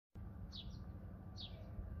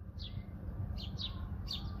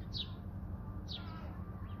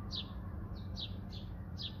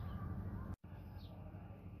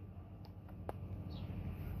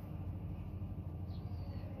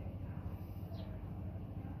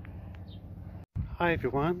Hi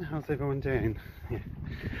everyone, how's everyone doing? Yeah.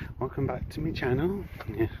 Welcome back to my channel.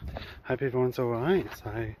 Yeah. Hope everyone's alright.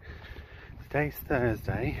 So today's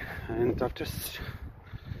Thursday and as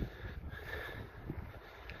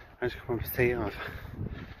you can probably see, I've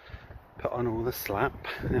put on all the slap.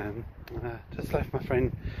 Just left my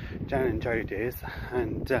friend Jan and Jodie's,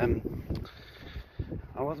 and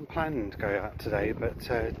I wasn't planning to go out today, but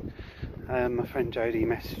my friend Jodie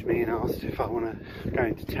messaged me and asked if I want to go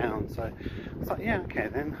into town, so I was like, yeah, okay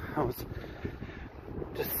then. I was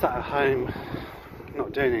just sat at home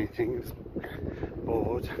not doing anything, just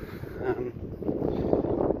bored, so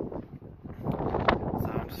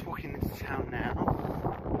I'm just walking into town now.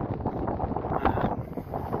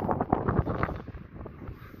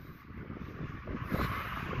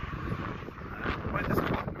 Weather's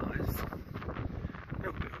quite nice, a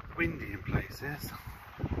little bit windy in places.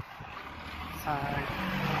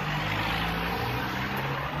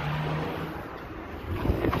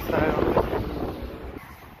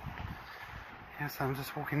 So I'm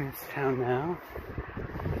just walking into town now.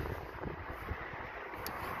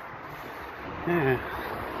 Yeah.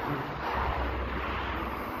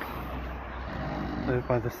 Over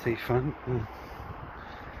by the seafront.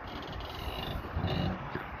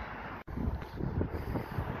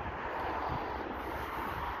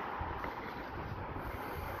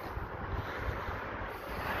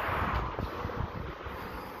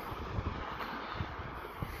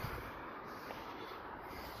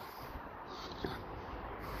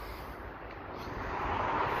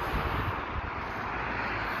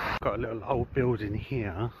 Got a little old building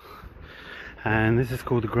here, and this is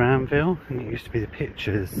called the Granville, and it used to be the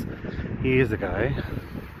Pictures years ago,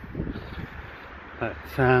 but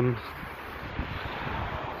I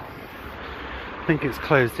think it's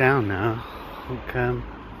closed down now. I think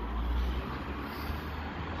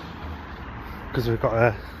because we've got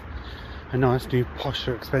a nice new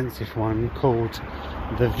posher expensive one called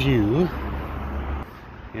The View.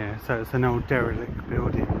 Yeah, so it's an old derelict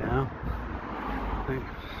building now, I think.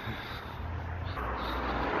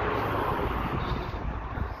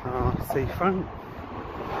 Seafront.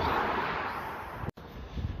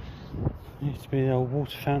 There used to be the old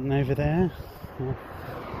water fountain over there. Yeah.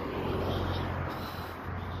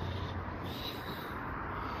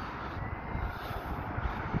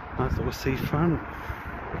 Nice little seafront.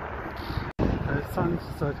 The sun's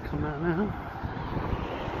decided to come out now.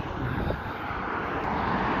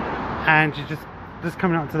 And you're just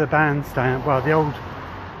coming up to the bandstand, well, the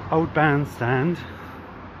old bandstand.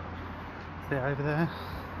 See it over there?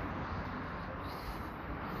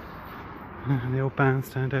 The old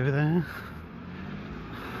bandstand over there.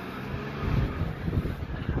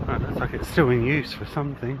 Right, looks like it's still in use for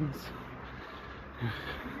some things.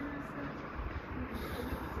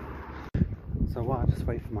 So while I just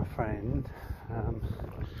wait for my friend,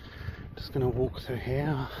 just going to walk through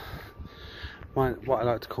here. What I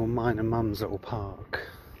like to call mine and Mum's little park.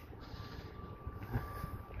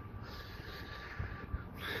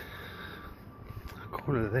 How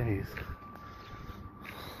cool are these?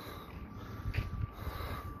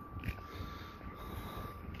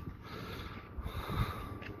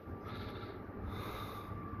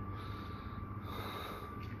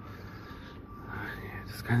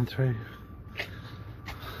 Just going through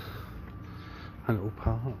a little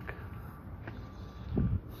park.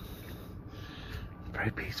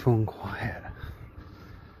 Very peaceful and quiet.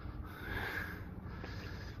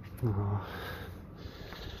 Oh.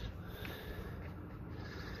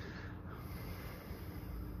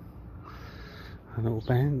 A little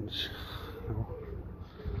bench.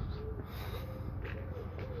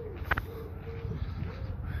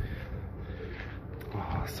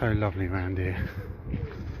 Oh, so lovely around here.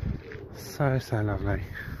 So lovely.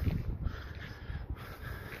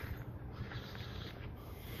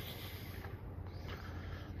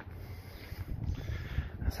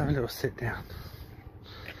 Let's have a little sit down.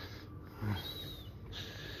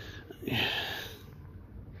 Yeah.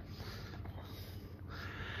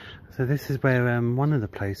 So this is where one of the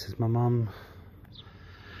places my mum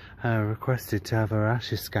requested to have her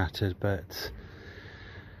ashes scattered, but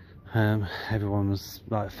everyone was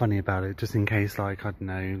like funny about it, just in case, like, I don't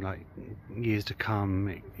know, like years to come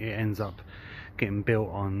it ends up getting built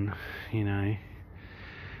on, you know,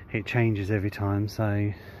 it changes every time,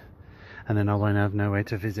 so, and then I won't have nowhere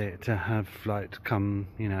to visit to have, like, to come,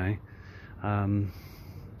 you know,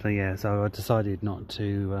 so yeah, so I decided not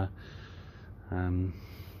to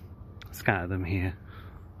scatter them here.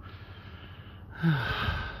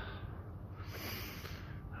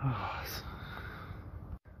 Oh,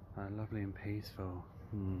 lovely and peaceful.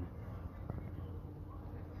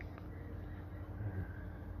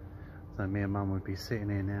 So me and Mum would be sitting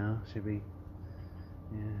here now. She'd be,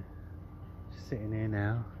 yeah, she's sitting here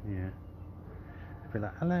now. Yeah, be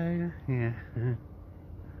like, hello. Yeah.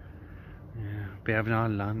 Yeah, be having our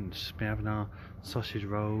lunch, be having our sausage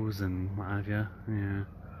rolls and what have you.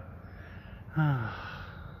 Yeah.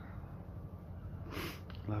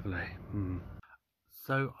 Lovely.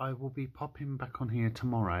 So I will be popping back on here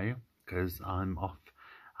tomorrow because I'm off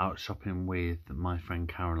out shopping with my friend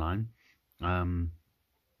Caroline.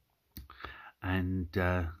 And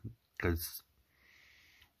because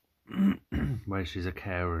where she's a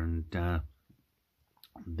carer, and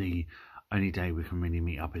the only day we can really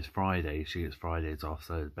meet up is Friday. She gets Fridays off,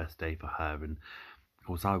 so it's the best day for her. And of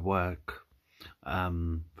course I work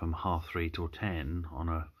from 3:30 till 10 on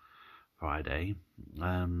a Friday, so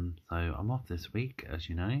I'm off this week, as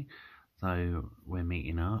you know, so we're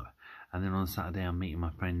meeting up. And then on Saturday I'm meeting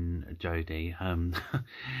my friend Jodie.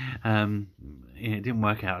 It didn't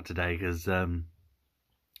work out today because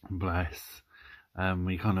bless,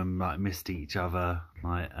 we kind of like missed each other,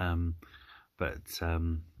 like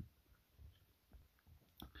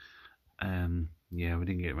yeah, we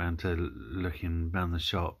didn't get around to looking around the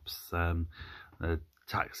shops. The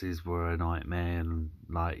taxis were a nightmare, and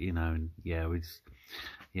like, you know, and yeah, we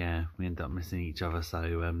ended up missing each other.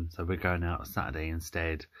 So so we're going out Saturday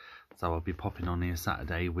instead. So I'll be popping on here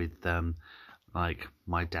Saturday with like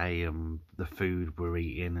my day and the food we're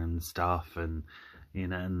eating and stuff, and you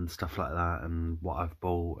know, and stuff like that, and what I've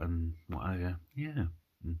bought and whatever. Yeah.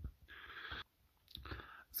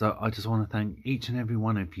 So I just want to thank each and every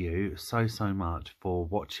one of you so much for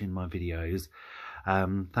watching my videos.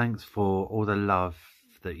 Thanks for all the love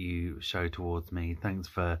that you show towards me. Thanks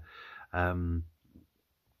for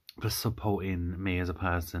supporting me as a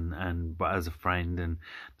person and as a friend, and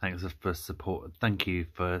thanks for support. Thank you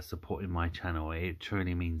for supporting my channel. It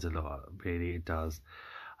truly means a lot, really, it does.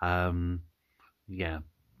 Yeah,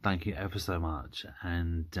 thank you ever so much.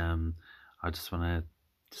 And I just want to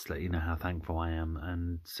let you know how thankful I am,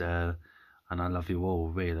 and I love you all,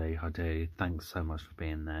 really, I do. Thanks so much for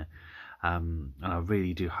being there. And I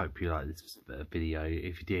really do hope you like this video.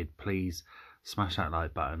 If you did, please smash that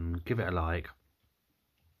like button, give it a like,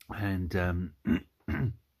 and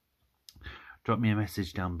drop me a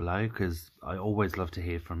message down below, because I always love to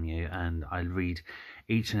hear from you, and I read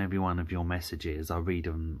each and every one of your messages. I read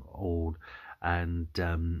them all, and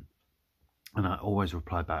I always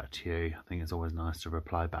reply back to you. I think it's always nice to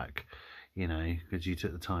reply back, you know, because you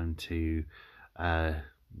took the time to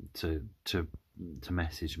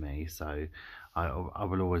message me. So I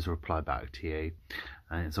will always reply back to you,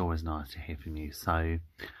 and it's always nice to hear from you. So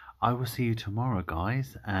I will see you tomorrow,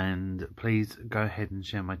 guys, and please go ahead and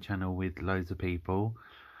share my channel with loads of people,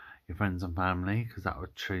 your friends and family, because that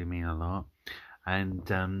would truly mean a lot. And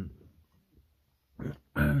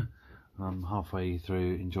I'm halfway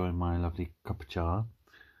through enjoying my lovely cup of chai.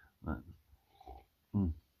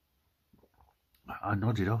 I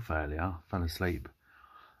nodded off earlier, fell asleep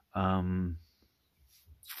about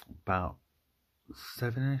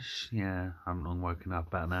 7ish. Yeah, I haven't long woken up,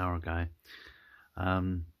 about an hour ago.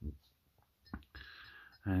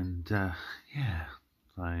 Yeah,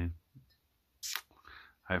 so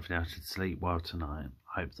hopefully I should sleep well tonight.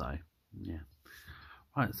 I hope so. Yeah.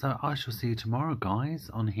 Right, so I shall see you tomorrow,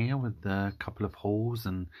 guys, on here with a couple of hauls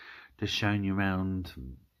and just showing you around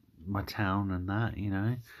my town and that, you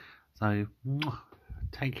know. So,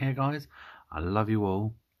 take care, guys. I love you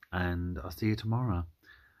all, and I'll see you tomorrow.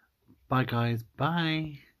 Bye, guys.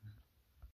 Bye.